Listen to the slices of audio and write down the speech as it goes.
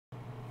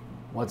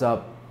What's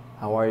up?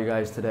 How are you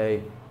guys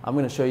today? I'm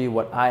going to show you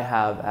what I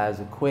have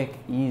as a quick,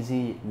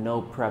 easy,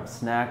 no prep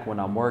snack when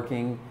I'm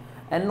working.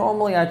 And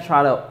normally I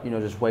try to,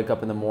 just wake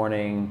up in the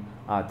morning,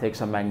 take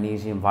some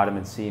magnesium,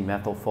 vitamin C,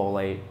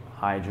 methylfolate,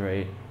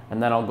 hydrate,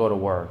 and then I'll go to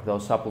work.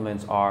 Those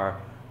supplements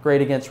are great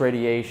against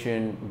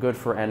radiation, good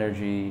for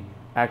energy,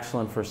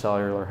 excellent for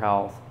cellular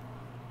health.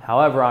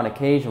 However, on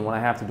occasion, when I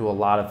have to do a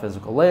lot of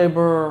physical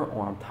labor,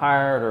 or I'm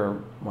tired, or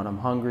when I'm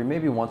hungry,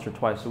 maybe once or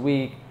twice a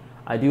week,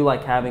 I do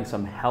like having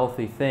some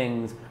healthy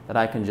things that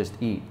I can just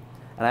eat.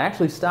 And I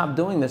actually stopped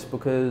doing this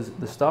because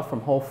the stuff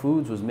from Whole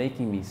Foods was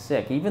making me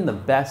sick. Even the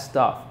best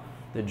stuff,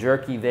 the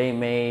jerky they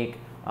make,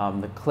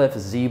 the Cliff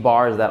Z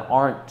bars that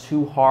aren't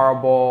too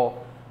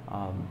horrible,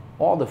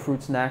 all the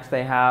fruit snacks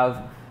they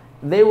have,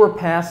 they were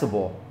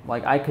passable.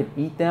 Like I could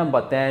eat them,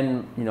 but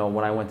then,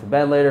 when I went to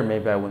bed later,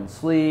 maybe I wouldn't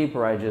sleep,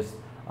 or I just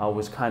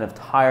was kind of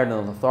tired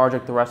and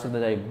lethargic the rest of the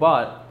day.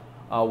 But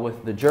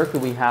with the jerky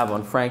we have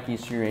on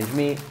Frankie's Free Range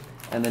Meat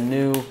and the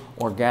new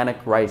organic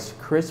rice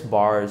crisp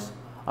bars,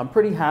 I'm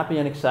pretty happy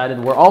and excited.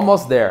 We're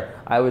almost there.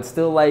 I would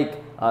still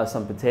like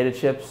some potato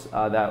chips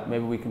that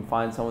maybe we can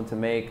find someone to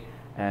make,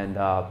 and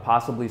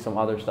possibly some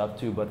other stuff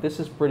too, but this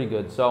is pretty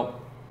good. So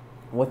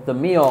with the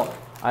meal,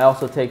 I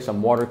also take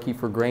some water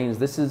kefir grains.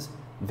 This is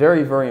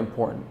very, very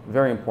important,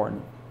 very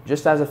important.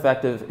 Just as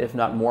effective, if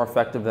not more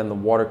effective than the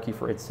water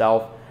kefir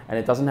itself, and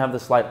it doesn't have the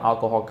slight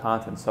alcohol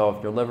content. So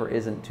if your liver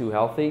isn't too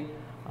healthy,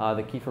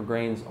 the kefir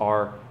grains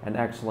are an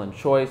excellent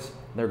choice.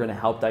 They're gonna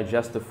help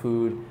digest the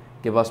food,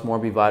 give us more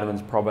B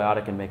vitamins,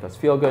 probiotic, and make us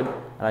feel good.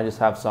 And I just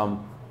have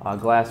some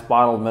glass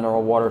bottled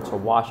mineral water to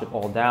wash it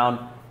all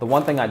down. The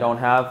one thing I don't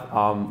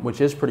have,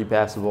 which is pretty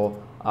passable,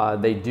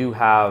 they do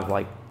have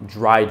like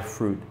dried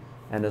fruit.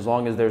 And as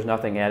long as there's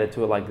nothing added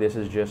to it, like this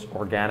is just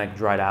organic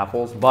dried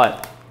apples,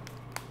 but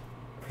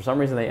for some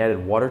reason they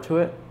added water to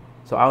it.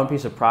 So I wouldn't be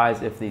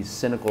surprised if these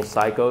cynical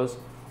psychos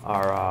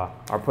are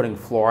putting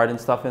fluoride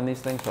and stuff in these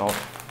things. So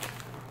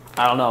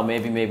I don't know,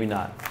 maybe, maybe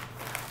not.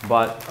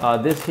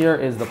 But this here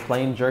is the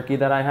plain jerky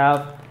that I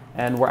have,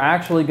 and we're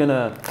actually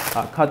gonna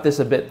cut this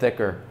a bit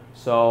thicker.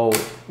 So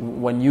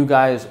when you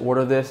guys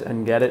order this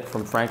and get it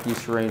from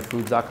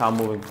frankiesfoods.com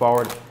moving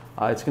forward,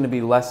 it's gonna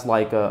be less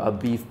like a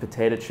beef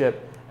potato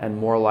chip and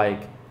more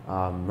like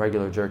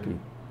regular jerky.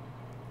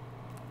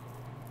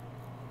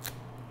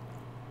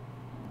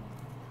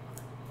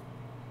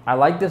 I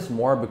like this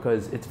more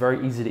because it's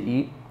very easy to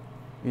eat.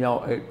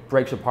 It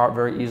breaks apart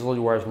very easily,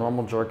 whereas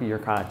normal jerky, you're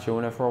kind of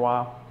chewing it for a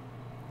while.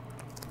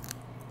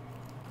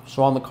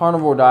 So on the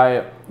carnivore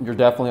diet, you're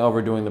definitely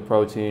overdoing the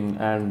protein.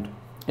 And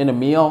in a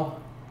meal,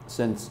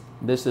 since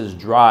this is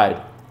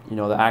dried,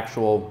 the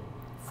actual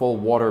full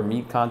water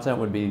meat content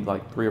would be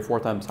like 3 or 4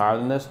 times higher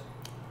than this.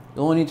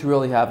 You only need to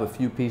really have a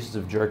few pieces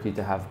of jerky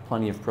to have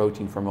plenty of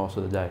protein for most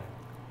of the day.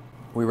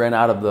 We ran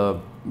out of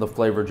the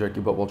flavored jerky,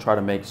 but we'll try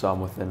to make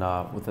some within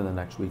the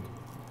next week.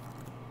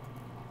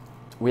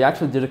 We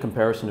actually did a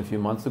comparison a few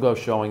months ago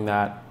showing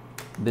that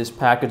this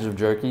package of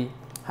jerky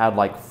had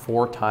like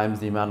 4 times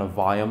the amount of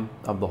volume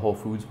of the Whole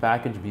Foods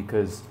package,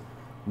 because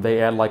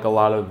they add like a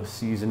lot of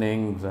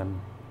seasonings and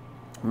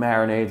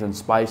marinades and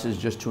spices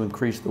just to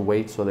increase the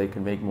weight so they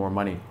can make more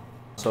money.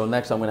 So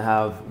next I'm going to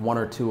have 1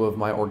 or 2 of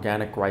my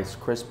organic rice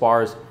crisp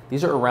bars.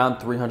 These are around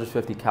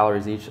 350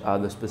 calories each.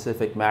 The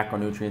specific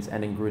macronutrients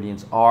and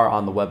ingredients are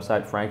on the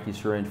website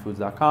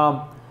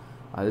frankiesfoods.com.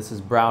 This is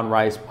brown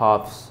rice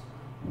puffs,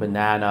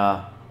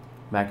 banana,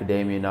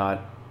 macadamia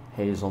nut,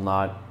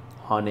 hazelnut,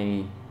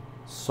 honey,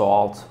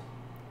 salt,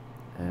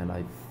 and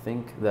I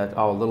think that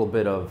a little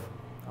bit of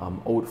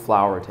oat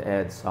flour to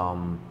add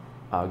some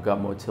gut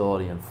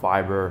motility and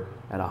fiber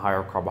and a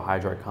higher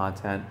carbohydrate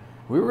content.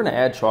 We were going to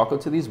add chocolate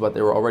to these, but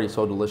they were already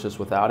so delicious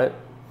without it.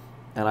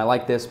 And I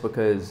like this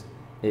because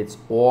it's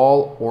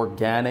all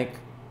organic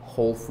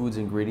Whole Foods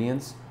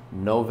ingredients,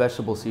 no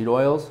vegetable seed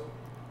oils.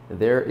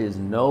 There is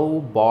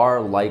no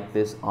bar like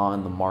this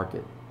on the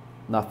market.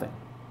 Nothing.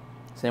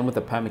 Same with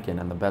the pemmican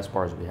and the best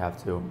bars we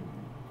have too.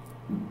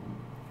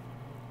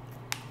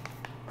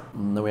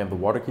 And then we have the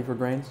water kefir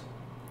grains.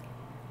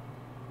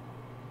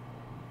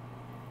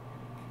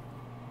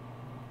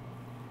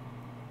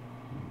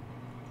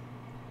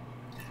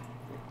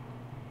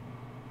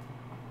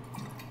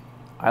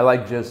 I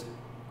like just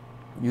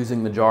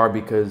using the jar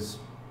because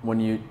when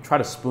you try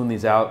to spoon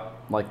these out,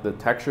 like the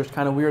texture is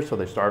kind of weird, so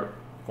they start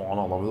falling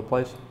all over the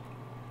place.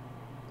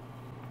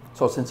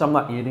 So since I'm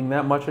not eating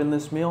that much in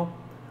this meal,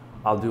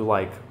 I'll do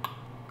like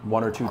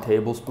 1 or 2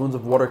 tablespoons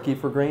of water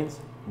kefir grains.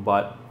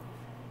 But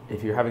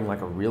if you're having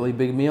like a really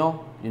big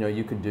meal,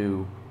 you could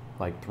do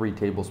like 3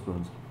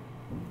 tablespoons.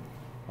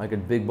 Like a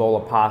big bowl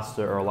of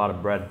pasta or a lot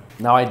of bread.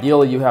 Now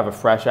ideally you have a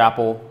fresh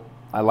apple.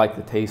 I like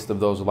the taste of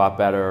those a lot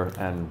better,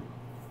 and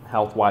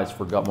health-wise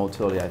for gut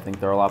motility, I think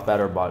they're a lot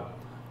better, but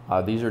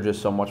these are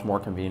just so much more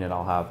convenient.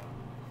 I'll have,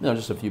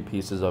 just a few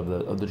pieces of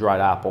the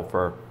dried apple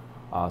for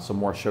some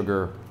more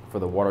sugar for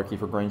the water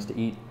kefir grains to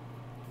eat.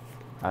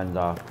 And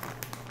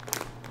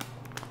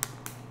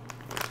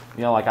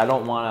like I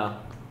don't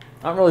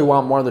really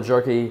want more of the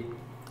jerky.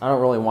 I don't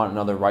really want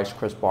another rice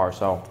crisp bar,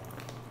 so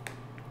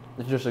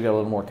It's just to get a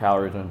little more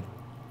calories in.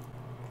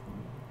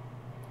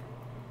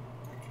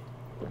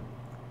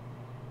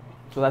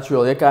 So that's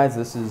really it, guys.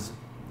 This is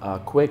a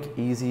quick,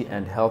 easy,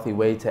 and healthy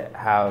way to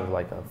have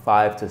like a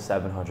 500 to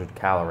 700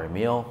 calorie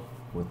meal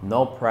with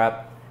no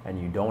prep,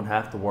 and you don't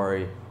have to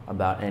worry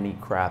about any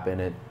crap in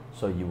it.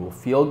 So you will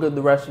feel good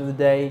the rest of the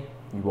day.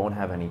 You won't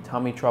have any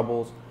tummy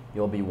troubles.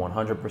 You'll be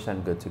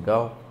 100% good to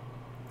go.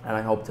 And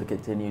I hope to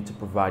continue to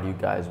provide you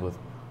guys with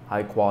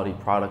high quality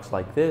products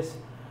like this,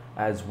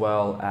 as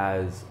well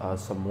as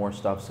some more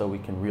stuff so we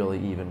can really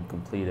even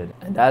complete it.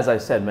 And as I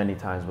said many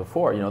times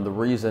before, the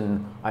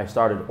reason I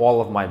started all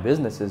of my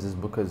businesses is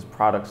because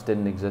products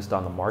didn't exist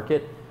on the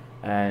market,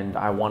 and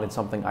I wanted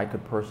something I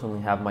could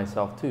personally have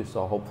myself too.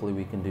 So hopefully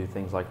we can do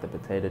things like the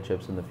potato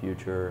chips in the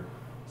future,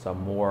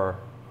 some more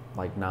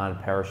like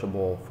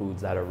non-perishable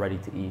foods that are ready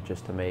to eat,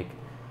 just to make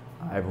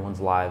everyone's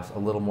lives a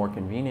little more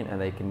convenient,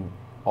 and they can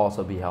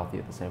also be healthy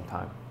at the same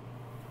time.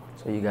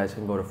 So you guys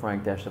can go to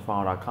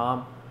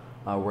frank-stefano.com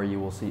where you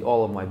will see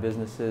all of my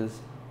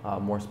businesses.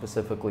 More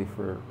specifically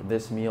for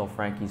this meal,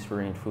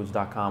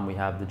 frankiesfreerangefoods.com, we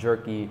have the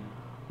jerky,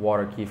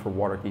 water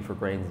kefir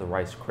grains, the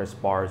rice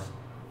crisp bars.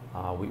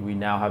 We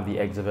now have the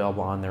eggs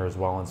available on there as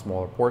well in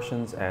smaller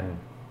portions. And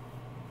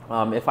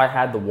if I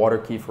had the water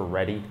kefir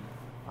ready,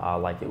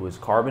 like it was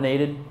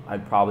carbonated,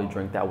 I'd probably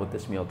drink that with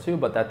this meal too,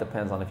 but that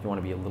depends on if you want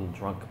to be a little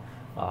drunk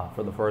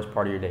for the first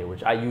part of your day,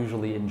 which I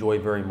usually enjoy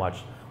very much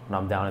when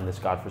I'm down in this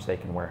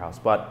godforsaken warehouse.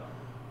 But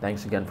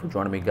thanks again for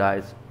joining me,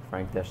 guys.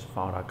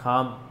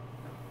 frank-stefano.com.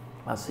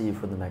 I'll see you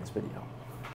for the next video.